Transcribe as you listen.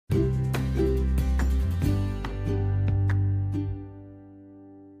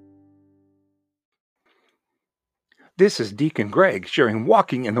This is Deacon Greg sharing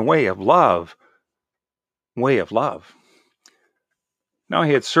Walking in the Way of Love. Way of Love. Now, I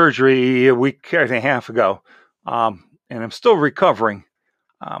had surgery a week and a half ago, and I'm still recovering.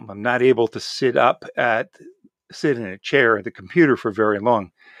 I'm not able to sit in a chair at the computer for very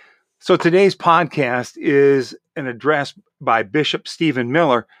long. So today's podcast is an address by Bishop Stephen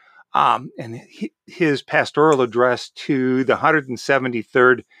Miller, and his pastoral address to the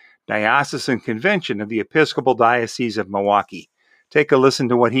 173rd Diocesan Convention of the Episcopal Diocese of Milwaukee. Take a listen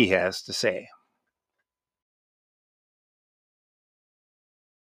to what he has to say.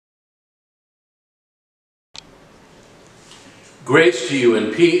 Grace to you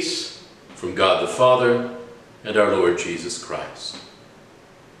and peace from God the Father and our Lord Jesus Christ.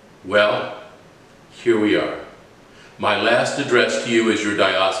 Well, here we are. My last address to you as your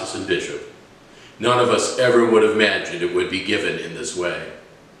diocesan bishop. None of us ever would have imagined it would be given in this way.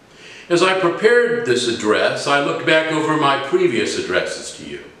 As I prepared this address, I looked back over my previous addresses to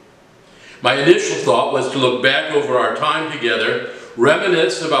you. My initial thought was to look back over our time together,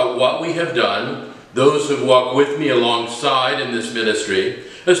 reminisce about what we have done, those who have walked with me alongside in this ministry,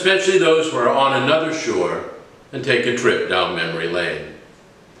 especially those who are on another shore, and take a trip down memory lane.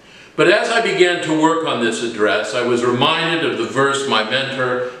 But as I began to work on this address, I was reminded of the verse my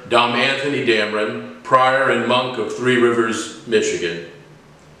mentor, Dom Anthony Dameron, prior and monk of Three Rivers, Michigan,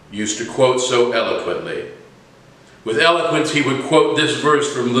 used to quote so eloquently. With eloquence, he would quote this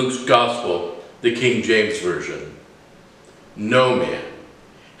verse from Luke's Gospel, the King James Version. No man,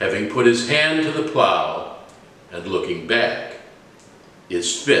 having put his hand to the plow and looking back,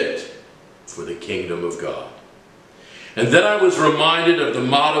 is fit for the kingdom of God. And then I was reminded of the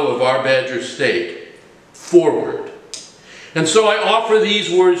motto of our Badger Stake, forward. And so I offer these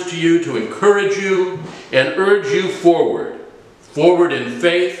words to you to encourage you and urge you forward. Forward in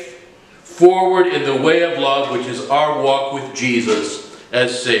faith, forward in the way of love, which is our walk with Jesus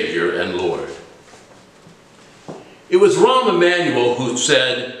as Savior and Lord. It was Rahm Emanuel who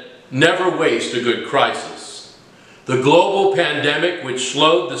said, "Never waste a good crisis." The global pandemic, which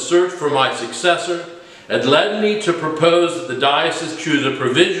slowed the search for my successor, had led me to propose that the diocese choose a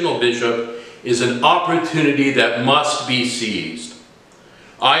provisional bishop, is an opportunity that must be seized.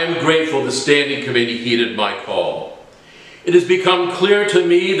 I am grateful the Standing Committee heeded my call. It has become clear to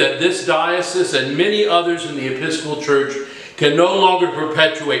me that this diocese and many others in the Episcopal Church can no longer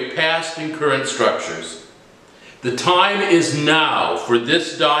perpetuate past and current structures. The time is now for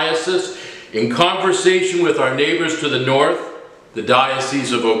this diocese, in conversation with our neighbors to the north, the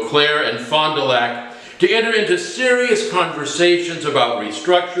Diocese of Eau Claire and Fond du Lac, to enter into serious conversations about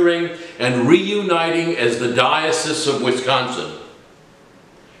restructuring and reuniting as the Diocese of Wisconsin.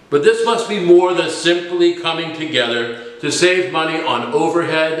 But this must be more than simply coming together to save money on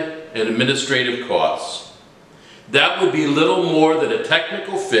overhead and administrative costs. That would be little more than a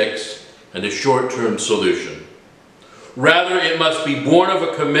technical fix and a short-term solution. Rather, it must be born of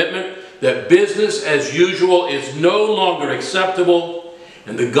a commitment that business as usual is no longer acceptable,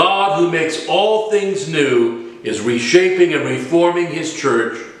 and the God who makes all things new is reshaping and reforming his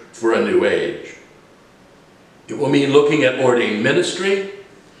church for a new age. It will mean looking at ordained ministry,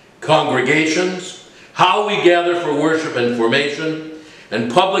 congregations, how we gather for worship and formation,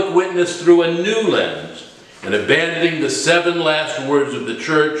 and public witness through a new lens, and abandoning the 7 last words of the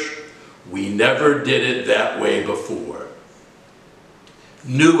church, "We never did it that way before."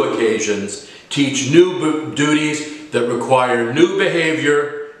 New occasions teach new duties that require new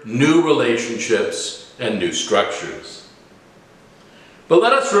behavior, new relationships, and new structures. But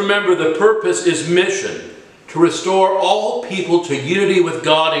let us remember the purpose is mission, to restore all people to unity with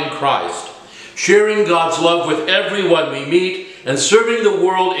God in Christ, sharing God's love with everyone we meet, and serving the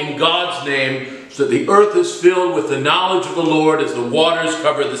world in God's name so that the earth is filled with the knowledge of the Lord as the waters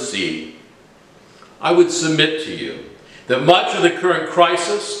cover the sea. I would submit to you that much of the current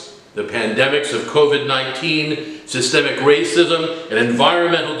crisis, the pandemics of COVID-19, systemic racism, and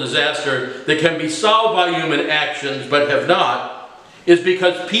environmental disaster that can be solved by human actions but have not, is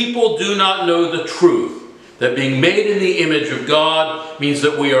because people do not know the truth that being made in the image of God means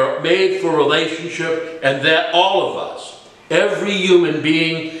that we are made for relationship, and that all of us, every human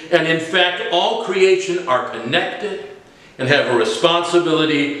being, and in fact all creation, are connected and have a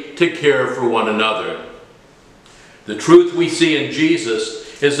responsibility to care for one another. The truth we see in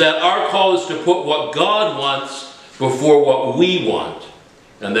Jesus is that our call is to put what God wants before what we want,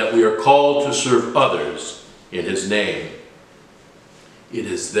 and that we are called to serve others in his name. It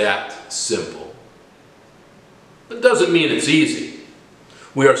is that simple. It doesn't mean it's easy.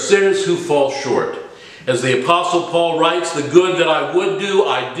 We are sinners who fall short. As the Apostle Paul writes, "The good that I would do,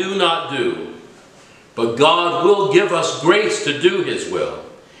 I do not do. but God will give us grace to do his will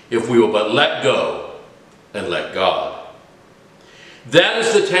if we will but let go and let God. That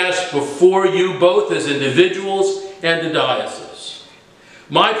is the task before you, both as individuals and the diocese.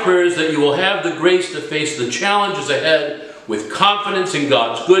 My prayer is that you will have the grace to face the challenges ahead with confidence in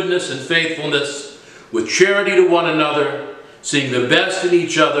God's goodness and faithfulness, with charity to one another, seeing the best in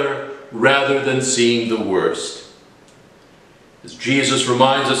each other rather than seeing the worst. As Jesus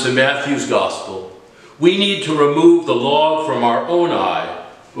reminds us in Matthew's Gospel, we need to remove the log from our own eye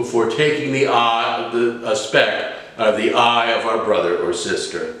before taking a speck out of the eye of our brother or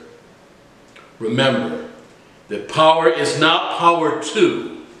sister. Remember that power is not power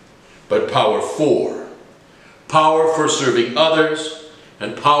to, but power for. Power for serving others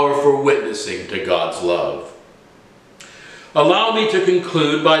and power for witnessing to God's love. Allow me to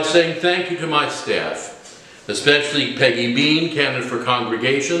conclude by saying thank you to my staff, especially Peggy Bean, candidate for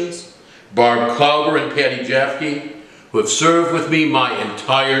congregations, Barb Klauber and Patty Jafke, who have served with me my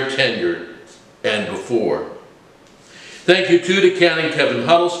entire tenure and before. Thank you too to Canon Kevin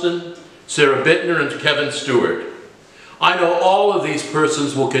Huddleston, Sarah Bittner, and to Kevin Stewart. I know all of these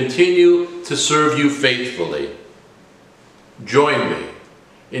persons will continue to serve you faithfully. Join me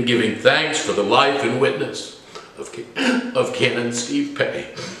in giving thanks for the life and witness of Canon Steve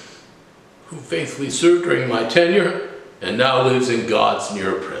Pei, who faithfully served during my tenure and now lives in God's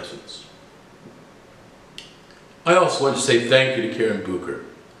near presence. I also want to say thank you to Karen Bucher,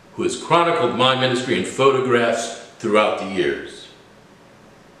 who has chronicled my ministry in photographs throughout the years.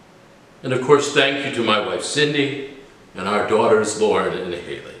 And of course, thank you to my wife Cindy and our daughters Lauren and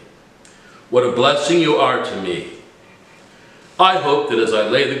Haley. What a blessing you are to me. I hope that as I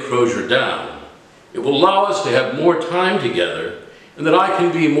lay the crozier down, it will allow us to have more time together and that I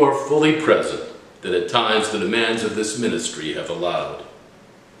can be more fully present than at times the demands of this ministry have allowed.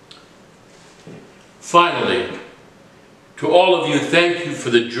 Finally, to all of you, thank you for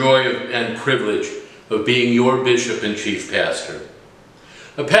the joy and privilege of being your bishop and chief pastor.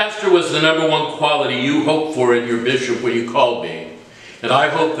 A pastor was the #1 quality you hoped for in your bishop when you called me, and I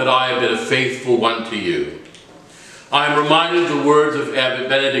hope that I have been a faithful one to you. I am reminded of the words of Abbot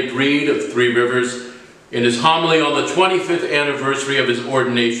Benedict Reed of Three Rivers in his homily on the 25th anniversary of his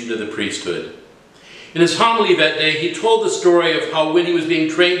ordination to the priesthood. In his homily that day, he told the story of how when he was being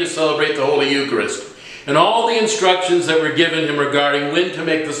trained to celebrate the Holy Eucharist, and all the instructions that were given him regarding when to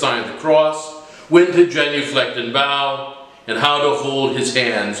make the sign of the cross, when to genuflect and bow, and how to hold his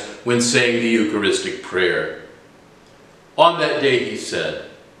hands when saying the Eucharistic prayer. On that day he said,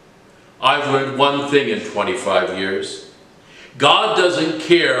 I've learned one thing in 25 years. God doesn't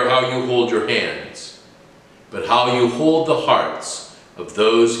care how you hold your hands, but how you hold the hearts of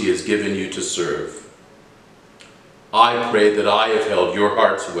those he has given you to serve. I pray that I have held your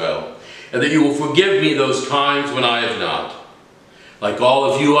hearts well, and that you will forgive me those times when I have not. Like all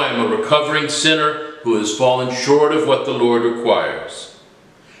of you, I am a recovering sinner who has fallen short of what the Lord requires.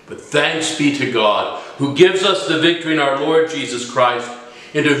 But thanks be to God, who gives us the victory in our Lord Jesus Christ,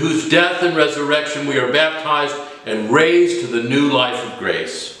 into whose death and resurrection we are baptized and raised to the new life of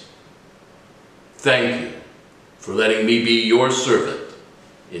grace. Thank you for letting me be your servant,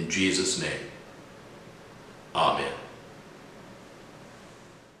 in Jesus' name. Amen.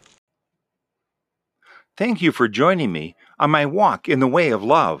 Thank you for joining me on my walk in the way of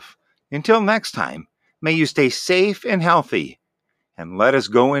love. Until next time, may you stay safe and healthy, and let us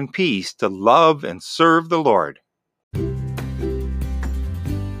go in peace to love and serve the Lord.